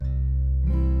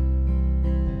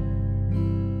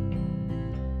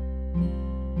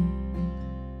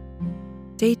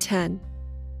Day 10.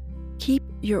 Keep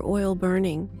your oil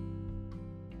burning.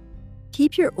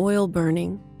 Keep your oil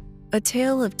burning. A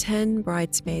tale of 10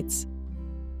 bridesmaids.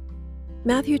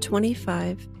 Matthew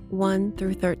 25, 1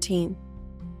 through 13.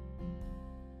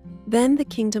 Then the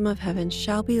kingdom of heaven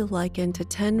shall be likened to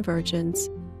 10 virgins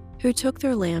who took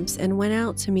their lamps and went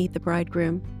out to meet the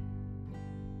bridegroom.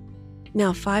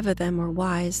 Now 5 of them were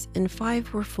wise, and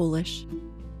 5 were foolish.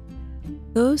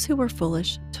 Those who were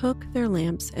foolish took their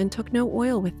lamps and took no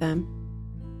oil with them.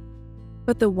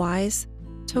 But the wise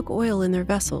took oil in their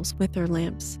vessels with their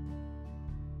lamps.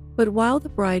 But while the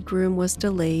bridegroom was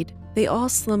delayed, they all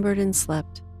slumbered and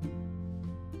slept.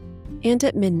 And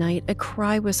at midnight a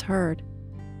cry was heard,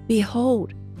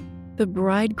 "Behold, the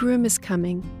bridegroom is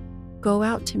coming. Go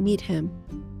out to meet him."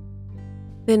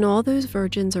 Then all those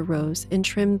virgins arose and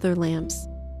trimmed their lamps.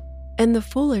 And the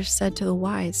foolish said to the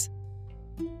wise,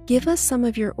 "Give us some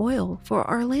of your oil, for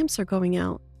our lamps are going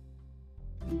out."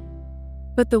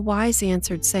 But the wise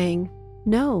answered, saying,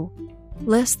 "No,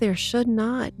 lest there should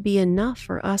not be enough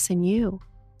for us and you.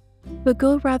 But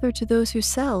go rather to those who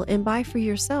sell and buy for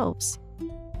yourselves."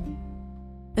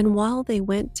 And while they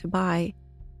went to buy,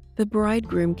 the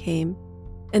bridegroom came,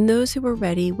 and those who were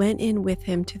ready went in with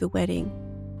him to the wedding,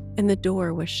 and the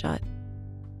door was shut.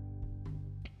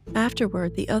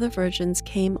 Afterward the other virgins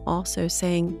came also,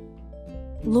 saying,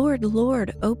 "Lord,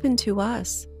 Lord, open to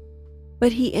us."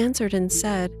 But he answered and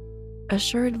said,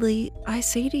 "Assuredly, I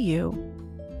say to you,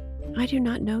 I do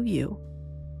not know you.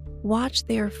 Watch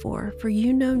therefore, for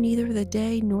you know neither the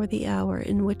day nor the hour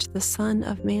in which the Son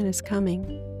of Man is coming."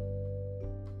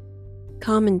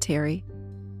 Commentary.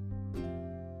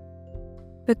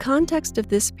 The context of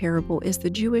this parable is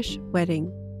the Jewish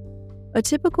wedding. A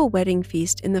typical wedding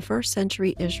feast in the first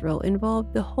century Israel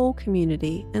involved the whole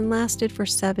community and lasted for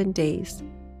 7 days.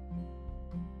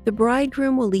 The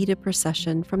bridegroom will lead a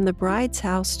procession from the bride's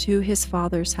house to his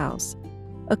father's house,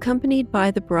 accompanied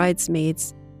by the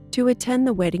bridesmaids to attend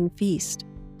the wedding feast.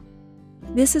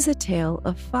 This is a tale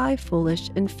of 5 foolish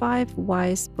and 5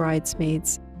 wise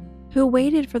bridesmaids who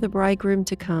waited for the bridegroom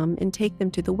to come and take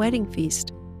them to the wedding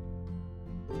feast.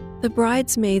 The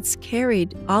bridesmaids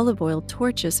carried olive oil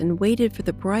torches and waited for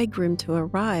the bridegroom to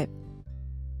arrive.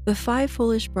 The 5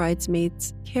 foolish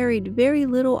bridesmaids carried very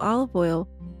little olive oil.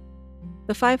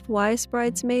 The 5 wise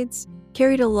bridesmaids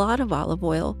carried a lot of olive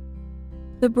oil.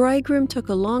 The bridegroom took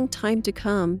a long time to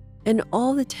come, and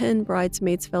all the 10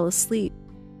 bridesmaids fell asleep.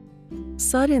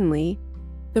 Suddenly,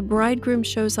 the bridegroom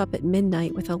shows up at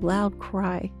midnight with a loud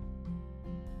cry.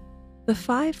 The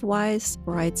 5 wise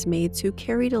bridesmaids who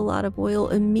carried a lot of oil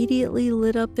immediately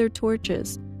lit up their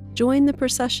torches, joined the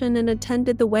procession, and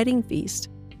attended the wedding feast.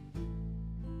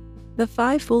 The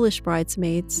 5 foolish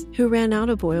bridesmaids who ran out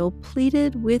of oil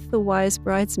pleaded with the wise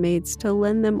bridesmaids to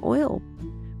lend them oil,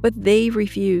 but they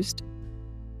refused.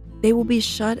 They will be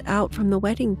shut out from the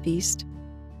wedding feast.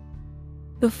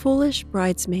 The foolish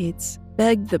bridesmaids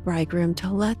begged the bridegroom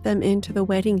to let them into the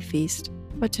wedding feast,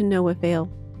 but to no avail.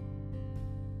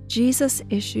 Jesus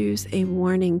issues a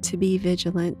warning to be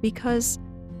vigilant because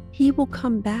he will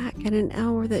come back at an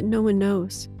hour that no one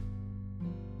knows.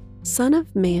 Son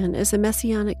of Man is a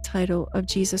messianic title of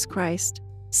Jesus Christ,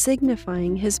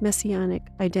 signifying his messianic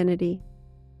identity.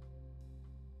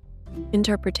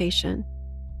 Interpretation.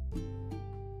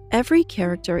 Every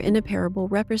character in a parable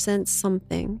represents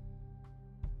something.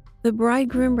 The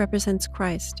bridegroom represents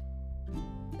Christ.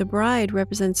 The bride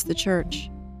represents the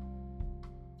church.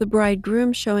 The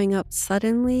bridegroom showing up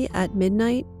suddenly at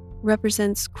midnight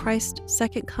represents Christ's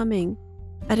second coming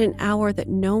at an hour that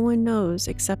no one knows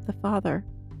except the Father.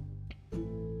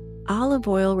 Olive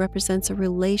oil represents a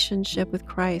relationship with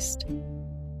Christ.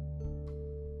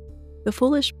 The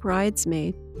foolish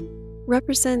bridesmaid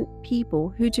represent people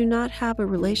who do not have a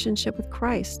relationship with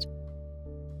Christ.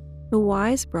 The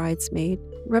wise bridesmaid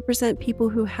represent people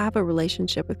who have a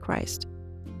relationship with Christ.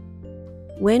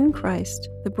 When Christ,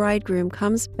 the bridegroom,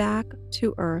 comes back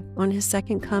to earth on his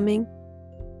second coming,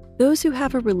 those who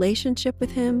have a relationship with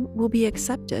him will be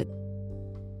accepted,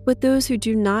 but those who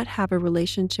do not have a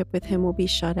relationship with him will be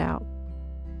shut out.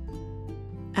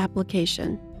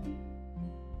 Application.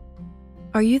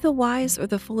 Are you the wise or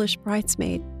the foolish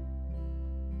bridesmaid?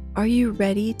 Are you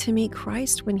ready to meet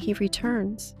Christ when he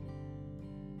returns?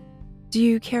 Do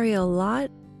you carry a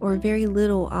lot or very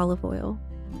little olive oil?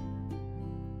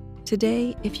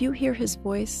 Today, if you hear his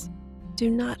voice, do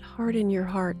not harden your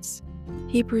hearts.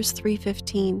 Hebrews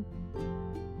 3:15.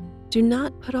 Do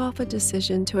not put off a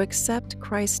decision to accept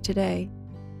Christ today.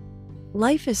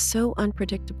 Life is so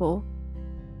unpredictable.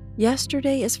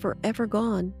 Yesterday is forever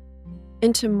gone,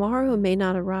 and tomorrow may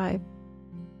not arrive.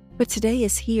 But today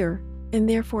is here, and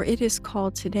therefore it is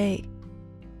called today.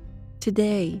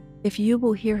 Today, if you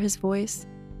will hear his voice,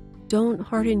 don't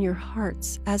harden your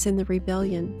hearts as in the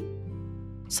rebellion.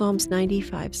 Psalms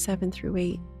 95,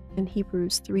 7-8, and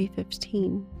Hebrews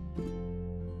 3:15.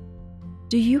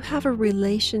 Do you have a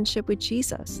relationship with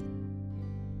Jesus?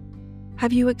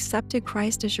 Have you accepted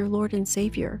Christ as your Lord and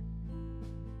Savior?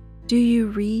 Do you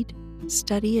read,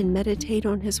 study, and meditate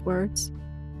on his words?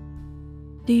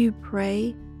 Do you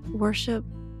pray, worship,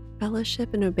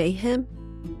 fellowship, and obey him?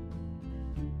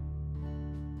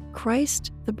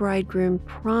 Christ, the bridegroom,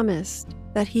 promised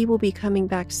that he will be coming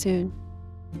back soon,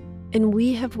 and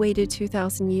we have waited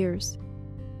 2,000 years.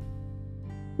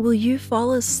 Will you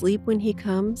fall asleep when he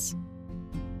comes?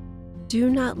 Do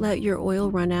not let your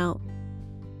oil run out.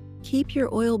 Keep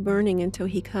your oil burning until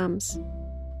he comes.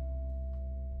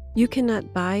 You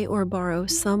cannot buy or borrow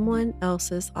someone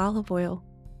else's olive oil.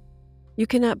 You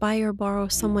cannot buy or borrow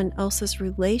someone else's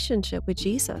relationship with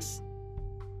Jesus.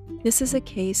 This is a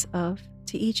case of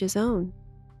to each his own.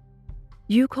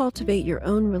 You cultivate your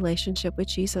own relationship with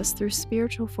Jesus through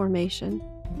spiritual formation.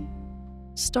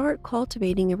 Start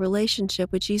cultivating a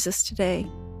relationship with Jesus today.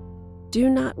 Do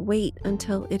not wait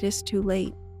until it is too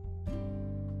late.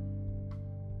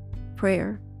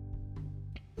 Prayer.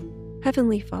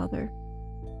 Heavenly Father,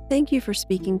 thank you for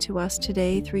speaking to us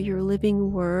today through your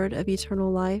living word of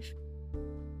eternal life.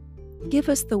 Give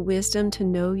us the wisdom to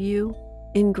know you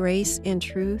in grace and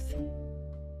truth.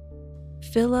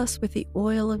 Fill us with the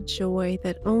oil of joy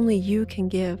that only you can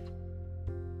give.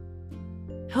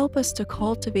 Help us to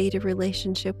cultivate a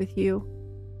relationship with you.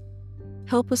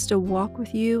 Help us to walk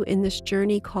with you in this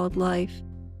journey called life.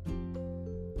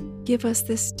 Give us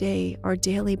this day our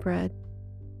daily bread.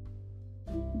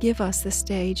 Give us this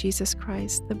day, Jesus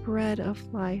Christ, the bread of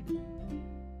life.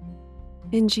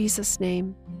 In Jesus'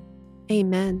 name,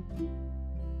 amen.